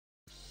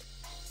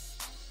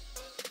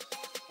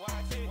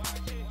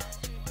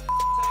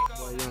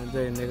Y.N.T,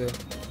 nigga.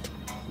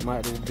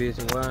 Might this bitch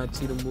and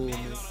Y.N.T the move,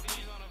 nigga.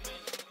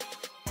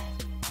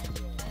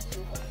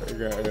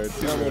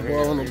 I'm a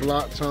boy on the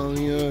block, tongue,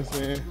 you know what I'm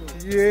saying?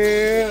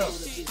 Yeah.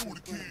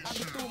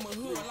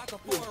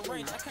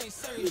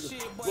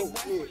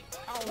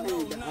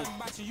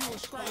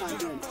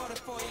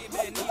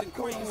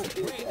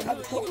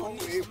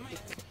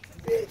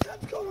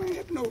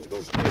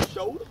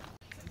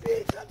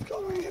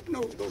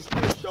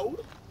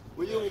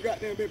 When you ain't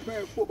goddamn been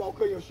playing football,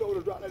 cause your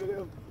shoulders drop like that,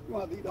 you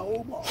gonna have to eat the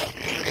whole ball.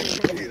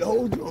 Eat the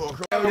whole jar.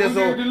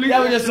 That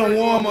was just some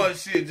warm-up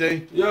shit,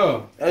 Jay.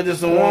 Yeah. That was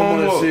just some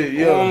warm-up shit,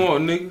 yeah. Warm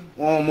up, nigga.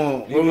 Warm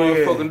up. Your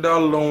motherfucking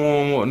dollar don't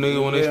warm up, nigga.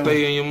 When they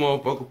stay in your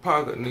motherfucking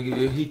pocket, nigga,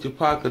 it heat your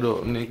pocket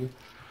up, nigga.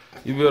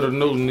 You better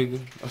know, nigga.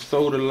 I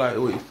sold it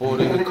lightweight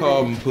 40 in the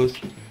carbon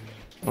pussy.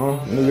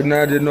 Nigga,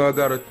 now they know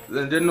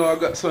I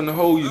got something to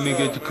hold you,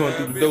 nigga, as you come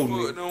through the door,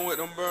 nigga. You know what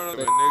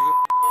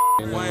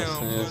I'm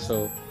saying?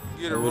 So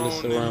I really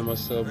surround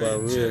myself by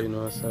real, you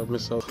know what I'm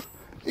saying?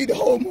 Eat the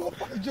whole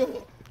motherfucking jar. You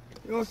know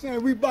what I'm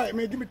saying? We bite,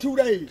 man. Give me 2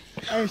 days.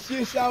 I ain't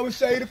shit, shower,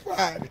 shade,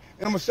 Friday. And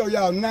I'm gonna show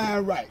y'all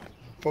 9 right.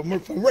 From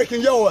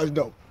raking yours,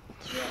 though.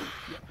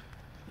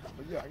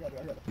 Yeah, I got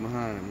it.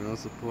 Behind me, I'm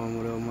supporting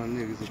whatever my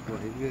niggas support.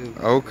 You feel me?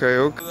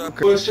 Okay.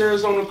 Put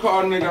shares on the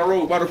car, nigga. I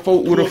rode by the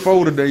folk with a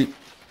folder date.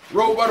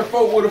 Rode by the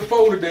folk with a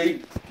folder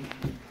date.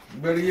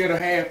 Better get a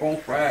half on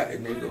Friday,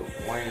 nigga.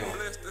 Wham.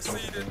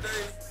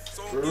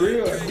 For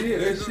real, I did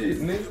that shit,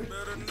 nigga.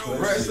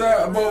 Right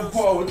side above the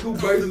par with 2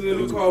 bases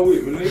in the car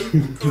with me,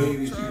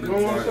 nigga. You know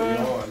what I'm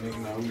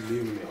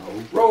saying?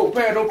 Road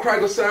past no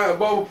cracker side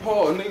above the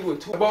par, nigga,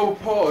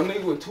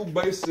 with 2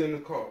 bases in the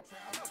car.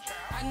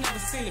 I never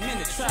seen him in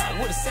the trap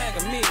with a sack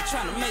of meat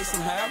trying to make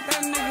some help.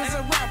 That nigga's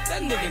a rap,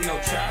 that nigga no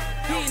trap.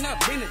 He ain't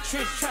up in the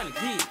trench trying to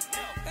get.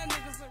 That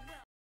nigga's a rap.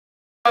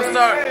 You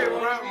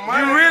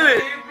really?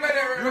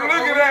 You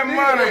look at that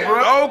money, bro.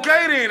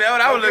 Okay then, that's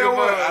what I was looking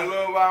for. I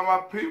love all my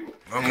people.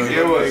 Okay.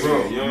 Yeah,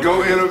 bro.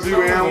 Go interview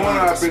N1,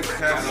 I bitch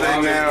say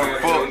now,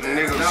 fuck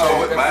nigga,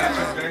 so bye.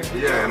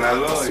 Yeah, and I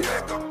love you.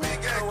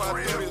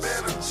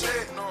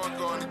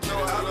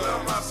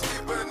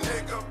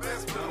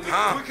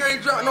 We can't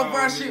drop no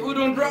fine shit, we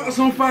done drop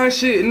some fine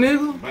shit,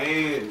 nigga.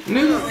 Man.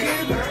 Nigga.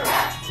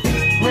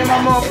 Man, my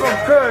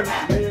motherfucking cousin.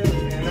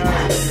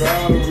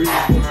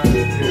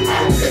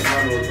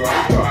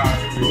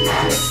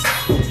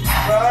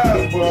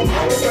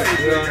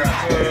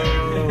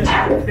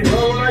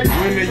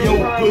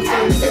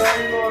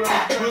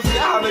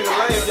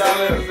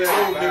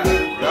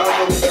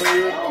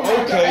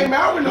 Okay.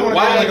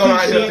 Why ain't gonna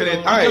out here to that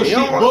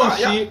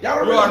bullshit?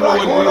 Y'all know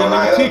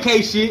what it is, TK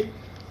shit.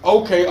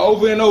 Okay,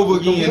 over and over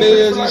again.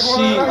 There's and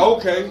shit.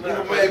 Okay.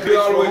 Maybe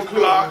all the way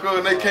clock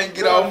and they can't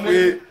get off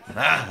it. I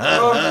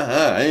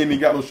ain't even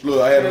got no slug.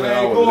 I had an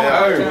hour.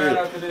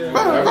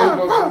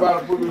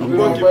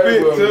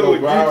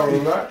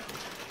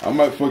 I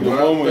might fuck your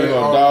mama and her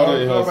daughter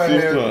and her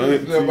sister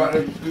and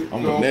auntie.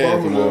 I'm a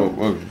nasty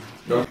motherfucker.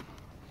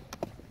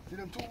 See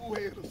them 2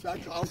 heads, I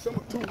call some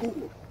 2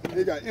 Google.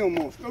 They got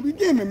M-Monster. Don't be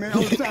giving me, man.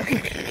 I'm you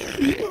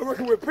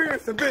working with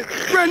parents and bitch.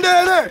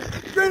 Granddad,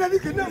 you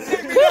can never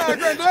take me down,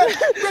 Granddad.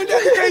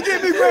 Granddad, you can't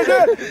get me,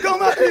 Granddad.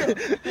 Come out here.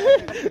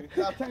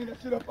 I'll turn that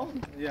shit up on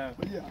you. Yeah.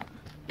 But yeah.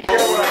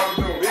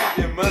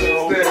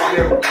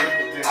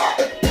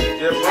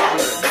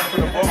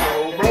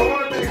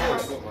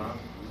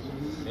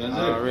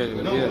 Already,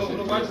 but yeah.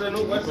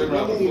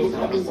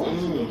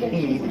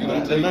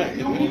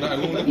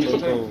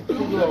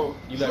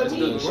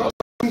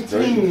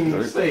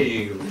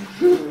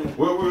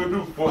 What we'll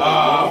do for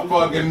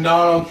fucking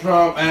Donald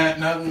Trump ain't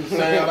nothing to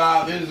say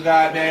about this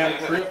goddamn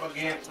trip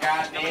against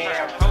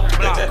goddamn.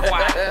 Block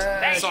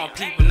quiet. Some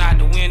peeping out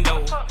the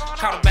window.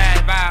 Caught a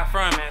bad vibe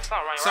from it.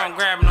 Some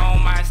grabbing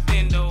on my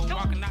stendo.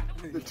 Walking out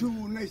The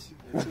Two Nation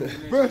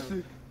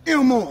versus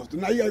M-Monster.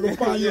 Now you gotta go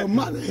find your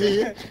mother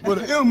head, but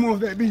the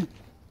M-Monster that be,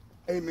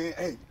 hey man,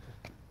 hey.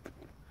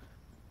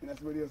 And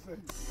that's what he'll say.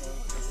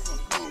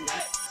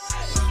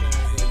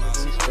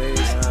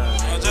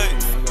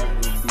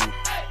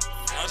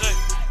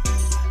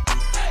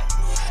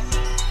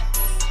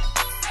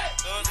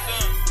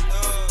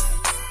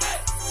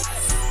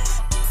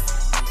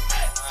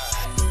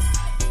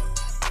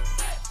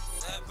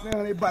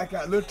 Now they back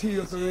out little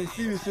tears so they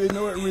see this shit,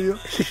 know it real.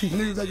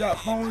 Niggas that got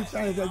phone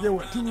chains that get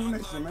what 2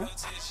 Nation, man.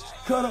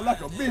 Cut up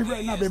like a bitch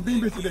right now, been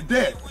beating bitch to the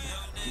death.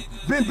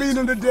 Been beating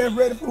them to death,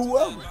 ready for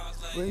whoever.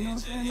 But you know what I'm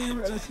saying? You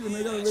ready to see them,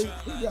 they gotta ready.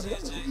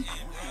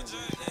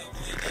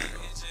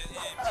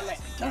 I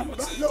like the camera,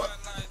 don't know it.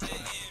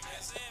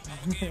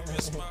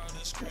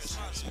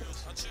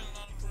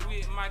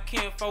 with my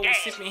kinfolk,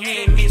 sipping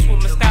hand mixed with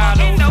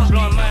Moscato,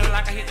 blowing money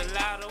like I hit the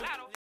lotto.